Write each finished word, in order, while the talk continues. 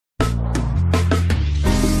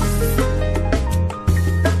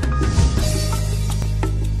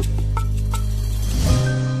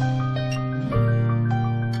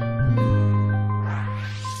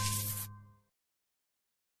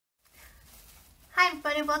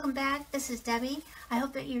everybody, welcome back. This is Debbie. I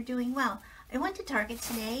hope that you're doing well. I went to Target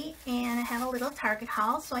today and I have a little Target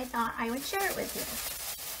haul, so I thought I would share it with you.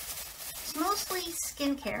 It's mostly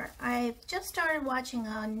skincare. I've just started watching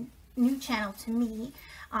a new channel to me.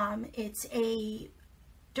 It's a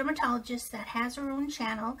dermatologist that has her own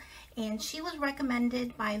channel, and she was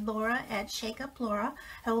recommended by Laura at Shake Up Laura.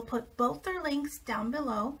 I will put both their links down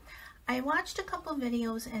below. I watched a couple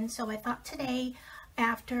videos, and so I thought today,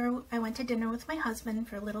 after I went to dinner with my husband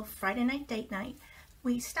for a little Friday night date night,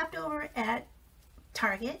 we stopped over at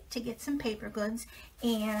Target to get some paper goods,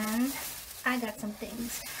 and I got some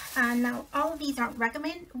things. Now, all of these aren't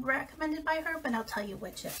recommended by her, but I'll tell you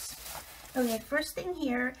which is. Okay, first thing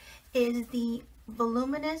here is the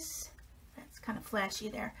Voluminous, that's kind of flashy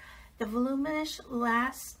there, the Voluminous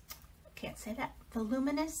Lash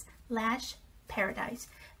Paradise.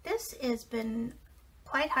 This has been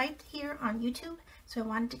quite hyped here on YouTube, so I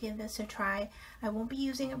wanted to give this a try. I won't be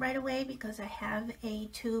using it right away because I have a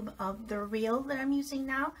tube of the real that I'm using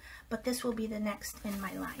now, but this will be the next in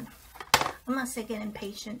my line. Unless I get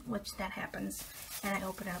impatient, which that happens, and I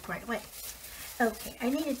open it up right away. Okay, I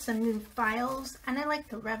needed some new files, and I like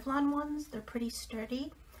the Revlon ones. They're pretty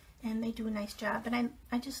sturdy, and they do a nice job. And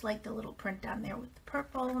I just like the little print down there with the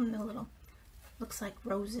purple and the little, looks like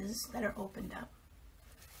roses that are opened up.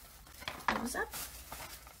 Close up.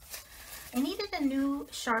 I needed a new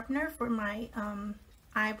sharpener for my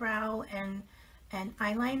eyebrow and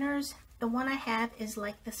eyeliners. The one I have is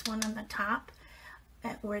like this one on the top,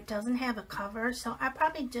 where it doesn't have a cover, so I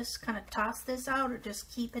probably just kind of toss this out or just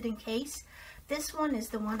keep it in case. This one is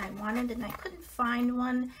the one I wanted, and I couldn't find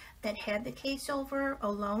one that had the case over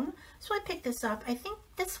alone, so I picked this up. I think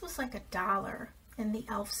this was like $1 in the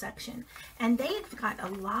e.l.f. section, and they've got a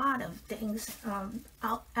lot of things,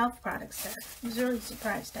 e.l.f. products there. I was really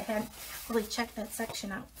surprised. I hadn't really checked that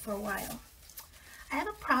section out for a while. I have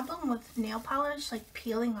a problem with nail polish like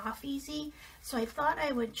peeling off easy, so I thought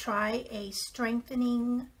I would try a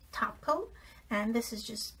strengthening top coat, and this is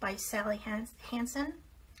just by Sally Hansen,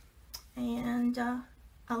 and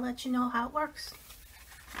I'll let you know how it works.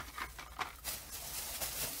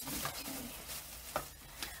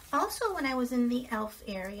 Also, when I was in the e.l.f.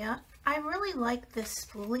 area, I really like this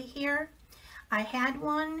spoolie here. I had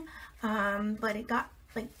one, but it got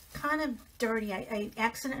like kind of dirty. I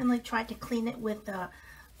accidentally tried to clean it with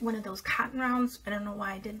one of those cotton rounds. I don't know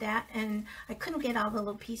why I did that, and I couldn't get all the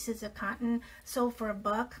little pieces of cotton. So for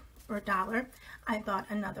 $1 or $1, I bought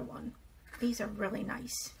another one. These are really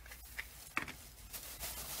nice.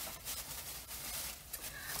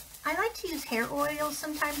 I like to use hair oil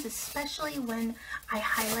sometimes, especially when I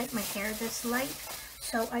highlight my hair this light.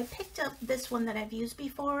 So I picked up this one that I've used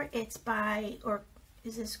before. It's by, or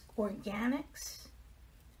is this Organics?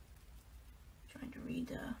 I'm trying to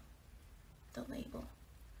read the label.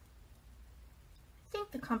 I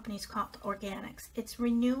think the company's called Organics. It's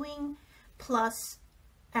Renewing Plus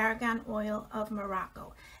Argan Oil of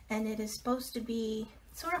Morocco. And it is supposed to be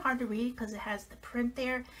sort of hard to read because it has the print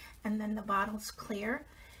there, and then the bottle's clear.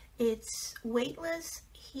 It's weightless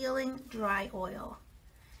healing dry oil,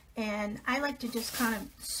 and I like to just kind of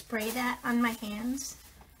spray that on my hands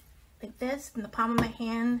like this in the palm of my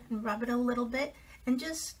hand and rub it a little bit, and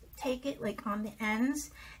just take it like on the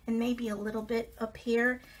ends and maybe a little bit up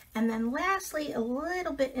here, and then lastly a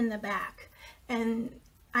little bit in the back. And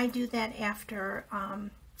I do that after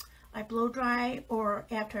I blow dry, or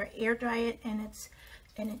after I air dry it and it's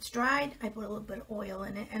dried. I put a little bit of oil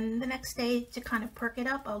in it, and the next day, to kind of perk it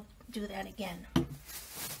up, I'll do that again.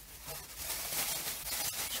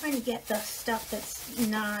 Trying to get the stuff that's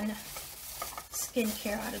non-skincare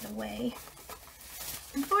out of the way.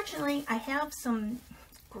 Unfortunately, I have some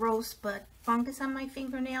gross but fungus on my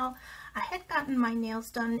fingernail. I had gotten my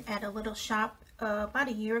nails done at a little shop about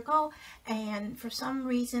a year ago, and for some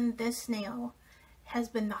reason this nail has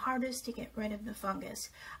been the hardest to get rid of the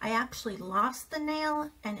fungus. I actually lost the nail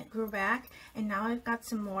and it grew back, and now I've got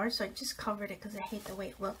some more, so I just covered it because I hate the way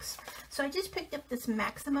it looks. So I just picked up this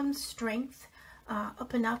Maximum Strength.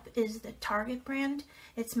 Up and Up is the Target brand.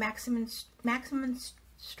 It's Maximum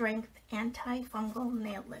Strength Antifungal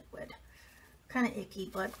Nail Liquid. Kind of icky,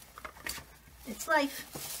 but it's life.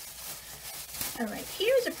 Alright,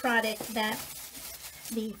 here's a product that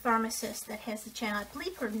the pharmacist that has the channel, I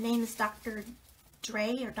believe her name is Dr.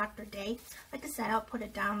 Dray or Dr. Day. Like I said, I'll put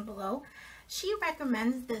it down below. She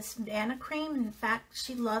recommends this Vanna Cream. In fact,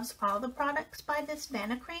 she loves all the products by this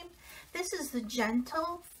Vanna Cream. This is the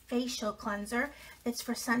Gentle Facial Cleanser. It's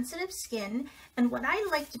for sensitive skin, and what I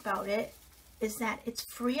liked about it is that it's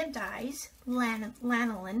free of dyes,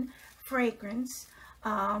 lanolin, fragrance,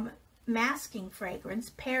 masking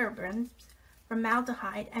fragrance, parabens,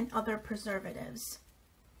 formaldehyde, and other preservatives.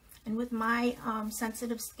 And with my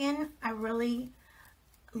sensitive skin, I really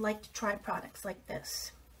like to try products like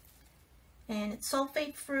this. And it's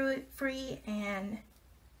sulfate free and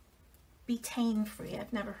betaine free.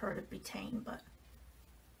 I've never heard of betaine, but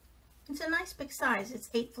it's a nice big size. It's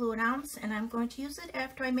 8 fluid ounce, and I'm going to use it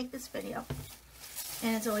after I make this video.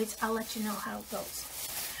 And as always, I'll let you know how it goes.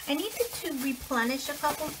 I needed to replenish a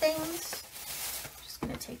couple things. I'm just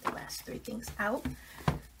going to take the last 3 things out.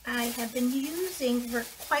 I have been using for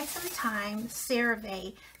quite some time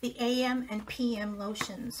CeraVe, the AM and PM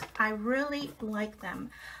lotions. I really like them.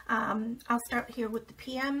 I'll start here with the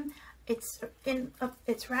PM. It's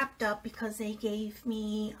wrapped up because they gave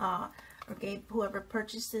me, or gave whoever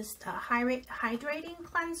purchased this, hydrating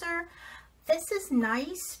cleanser. This is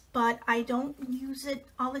nice, but I don't use it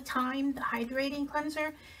all the time, the hydrating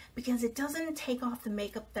cleanser, because it doesn't take off the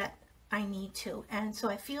makeup that I need to. And so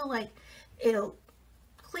I feel like it'll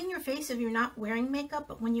clean your face if you're not wearing makeup,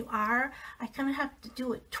 but when you are, I kind of have to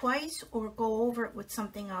do it twice or go over it with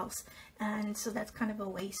something else, and so that's kind of a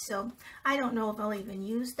waste. So I don't know if I'll even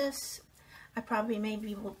use this. I probably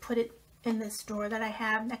maybe will put it in this drawer that I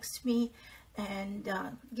have next to me and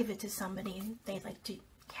give it to somebody if they'd like to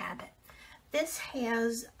have it. This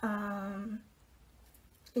has,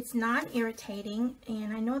 it's non-irritating,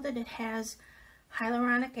 and I know that it has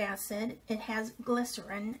hyaluronic acid, it has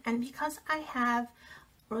glycerin, and because I have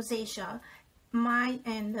rosacea,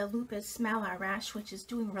 and the lupus malar rash, which is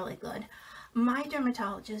doing really good, my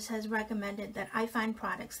dermatologist has recommended that I find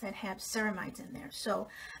products that have ceramides in there. So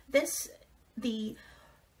the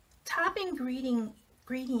top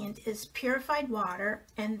ingredient is purified water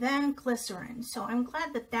and then glycerin. So I'm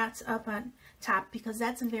glad that that's up on top because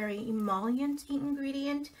that's a very emollient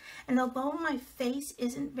ingredient. And although my face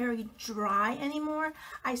isn't very dry anymore,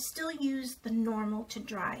 I still use the normal to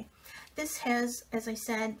dry. This has, as I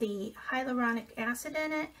said, the hyaluronic acid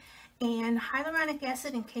in it. And hyaluronic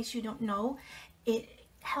acid, in case you don't know, it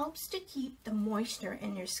helps to keep the moisture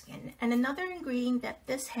in your skin. And another ingredient that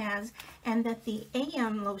this has and that the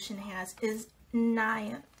AM lotion has is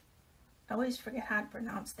I always forget how to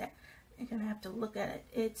pronounce that. I'm going to have to look at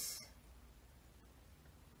it.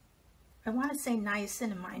 I want to say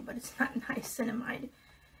niacinamide, but it's not niacinamide.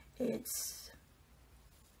 It is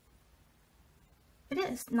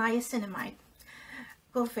niacinamide.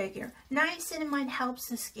 Go figure. Niacinamide helps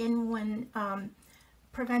the skin when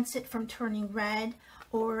prevents it from turning red,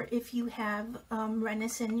 or if you have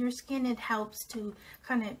redness in your skin, it helps to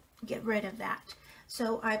kind of get rid of that.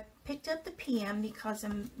 So I picked up the PM because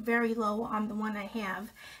I'm very low on the one I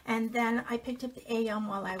have, and then I picked up the AM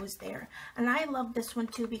while I was there. And I love this one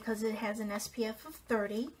too because it has an SPF of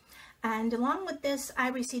 30. And along with this, I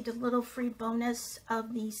received a little free bonus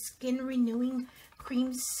of the Skin Renewing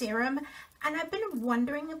Cream Serum. And I've been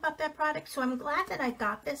wondering about that product, so I'm glad that I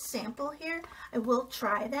got this sample here. I will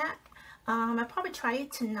try that. I'll probably try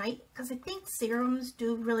it tonight because I think serums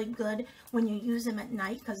do really good when you use them at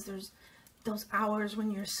night, because there's those hours when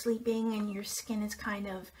you're sleeping and your skin is kind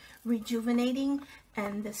of rejuvenating,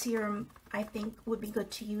 and the serum I think would be good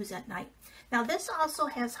to use at night. Now this also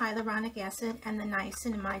has hyaluronic acid and the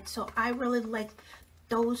niacinamide, so I really like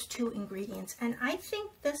those two ingredients. And I think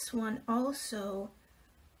this one also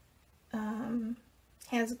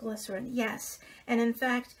has glycerin, yes. And in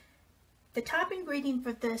fact, the top ingredient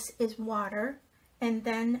for this is water and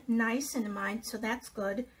then niacinamide, so that's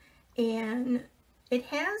good. And it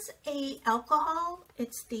has a alcohol.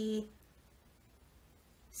 It's the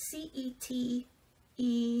CETEARYL.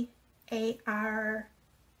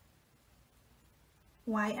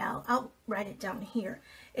 I'll write it down here.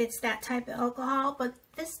 It's that type of alcohol, but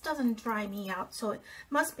this doesn't dry me out, so it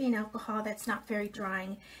must be an alcohol that's not very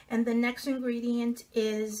drying. And the next ingredient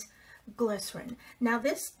is glycerin. Now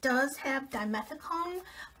this does have dimethicone,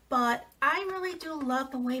 but I really do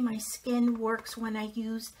love the way my skin works when I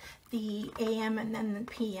use the AM and then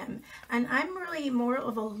the PM. And I'm really more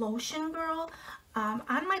of a lotion girl.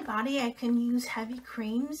 On my body, I can use heavy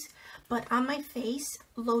creams, but on my face,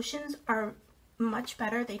 lotions are much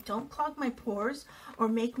better. They don't clog my pores or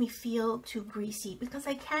make me feel too greasy, because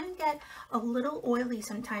I can get a little oily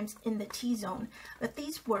sometimes in the T-zone, but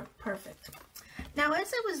these work perfect. Now,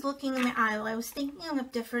 as I was looking in the aisle, I was thinking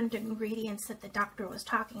of different ingredients that the doctor was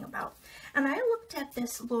talking about, and I looked at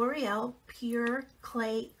this L'Oreal Pure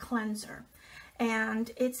Clay Cleanser, and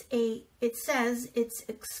it says it's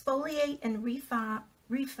exfoliate and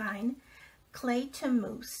refine clay to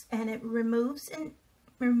mousse, and it removes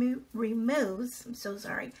I'm so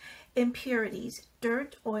sorry, impurities,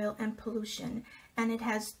 dirt, oil, and pollution, and it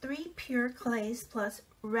has 3 pure clays plus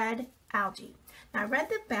red algae. Now I read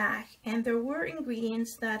the back, and there were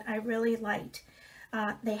ingredients that I really liked.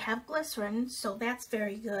 They have glycerin, so that's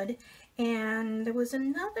very good. And there was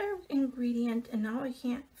another ingredient, and now I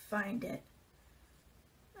can't find it.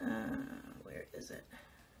 Where is it?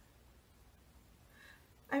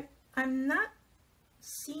 I'm not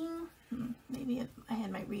seeing, maybe if I had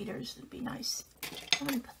my readers, it'd be nice. I'm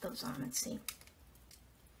going to put those on and see.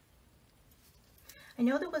 I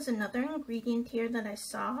know there was another ingredient here that I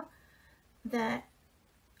saw that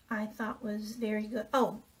I thought was very good.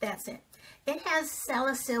 Oh, that's it. It has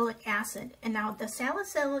salicylic acid. And now the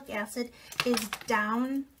salicylic acid is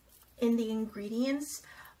down in the ingredients,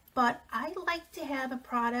 but I like to have a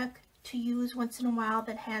product to use once in a while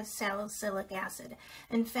that has salicylic acid.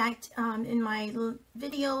 In fact, in my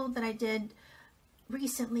video that I did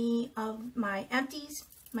recently of my empties,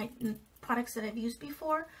 my products that I've used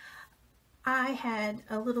before, I had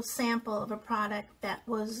a little sample of a product that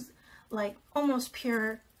was like almost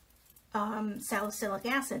pure salicylic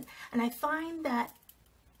acid, and I find that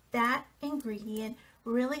that ingredient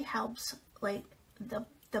really helps like the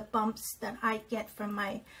bumps that I get from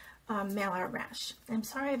my malar rash. I'm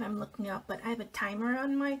sorry if I'm looking up, but I have a timer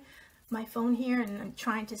on my phone here, and I'm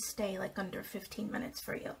trying to stay like under 15 minutes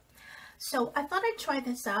for you. So I thought I'd try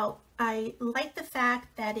this out. I like the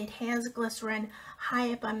fact that it has glycerin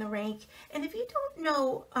high up on the rank. And if you don't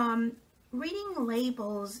know, reading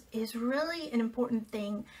labels is really an important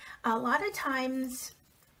thing. A lot of times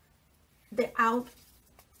the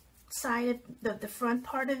outside of the front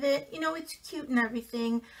part of it, you know, it's cute and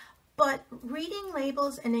everything, but reading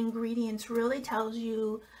labels and ingredients really tells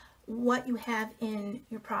you what you have in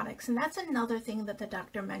your products. And that's another thing that the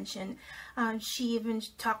doctor mentioned. She even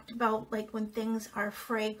talked about like when things are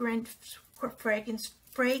fragrance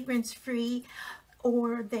free,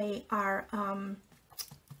 or they are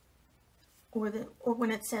or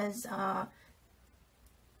when it says I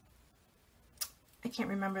can't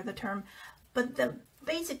remember the term, but the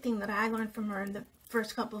basic thing that I learned from her in the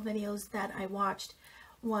first couple of videos that I watched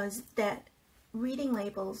was that reading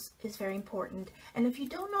labels is very important. And if you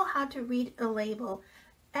don't know how to read a label,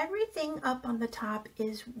 everything up on the top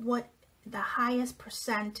is what the highest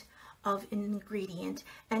percent of an ingredient,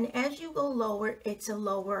 and as you go lower, it's a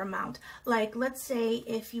lower amount. Like let's say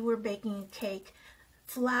if you were baking a cake,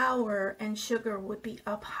 flour and sugar would be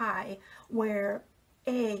up high, where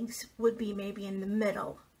eggs would be maybe in the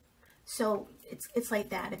middle. So it's like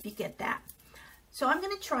that, if you get that. So I'm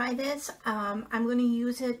going to try this. I'm going to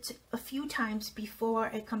use it a few times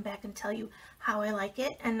before I come back and tell you how I like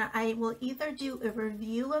it. And I will either do a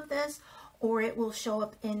review of this, or it will show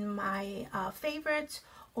up in my favorites,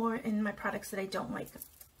 or in my products that I don't like.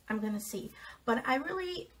 I'm going to see. But I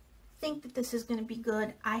really think that this is going to be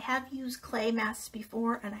good. I have used clay masks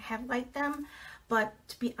before, and I have liked them. But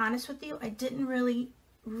to be honest with you, I didn't really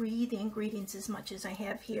read the ingredients as much as I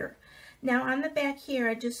have here. Now on the back here,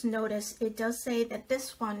 I just noticed it does say that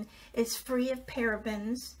this one is free of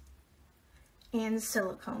parabens and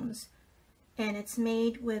silicones, and it's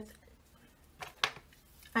made with,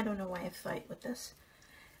 I don't know why I fight with this.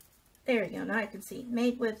 There you go, now I can see.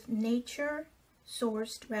 Made with nature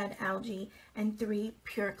sourced red algae and 3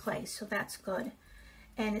 pure clay, so that's good.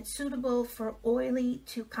 And it's suitable for oily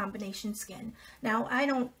to combination skin. Now, I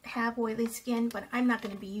don't have oily skin, but I'm not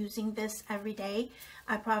going to be using this every day.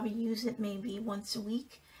 I probably use it maybe once a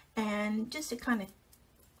week, and just to kind of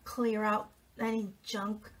clear out any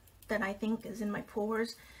junk that I think is in my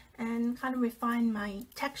pores and kind of refine my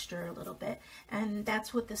texture a little bit. And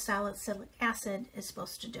that's what the salicylic acid is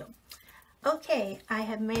supposed to do. Okay, I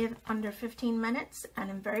have made it under 15 minutes, and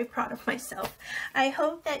I'm very proud of myself. I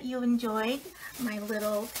hope that you enjoyed my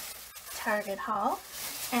little Target haul,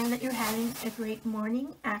 and that you're having a great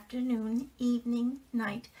morning, afternoon, evening,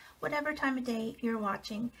 night, whatever time of day you're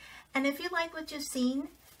watching. And if you like what you've seen,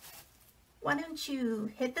 why don't you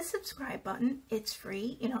hit the subscribe button? It's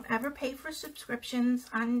free. You don't ever pay for subscriptions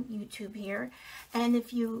on YouTube here. And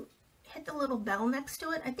if you hit the little bell next to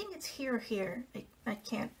it, I think it's here. I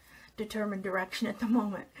can't determine direction at the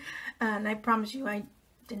moment. And I promise you, I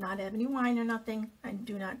did not have any wine or nothing. I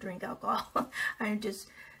do not drink alcohol. I just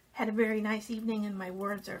had a very nice evening, and my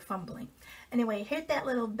words are fumbling. Anyway, hit that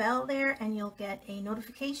little bell there, and you'll get a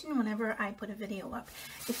notification whenever I put a video up.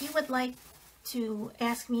 If you would like to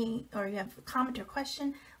ask me, or you have a comment or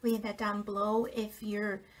question, leave that down below. If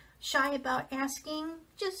you're shy about asking,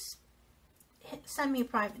 just send me a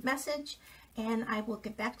private message, and I will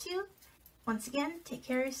get back to you. Once again, take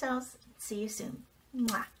care of yourselves. See you soon.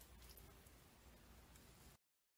 Mwah.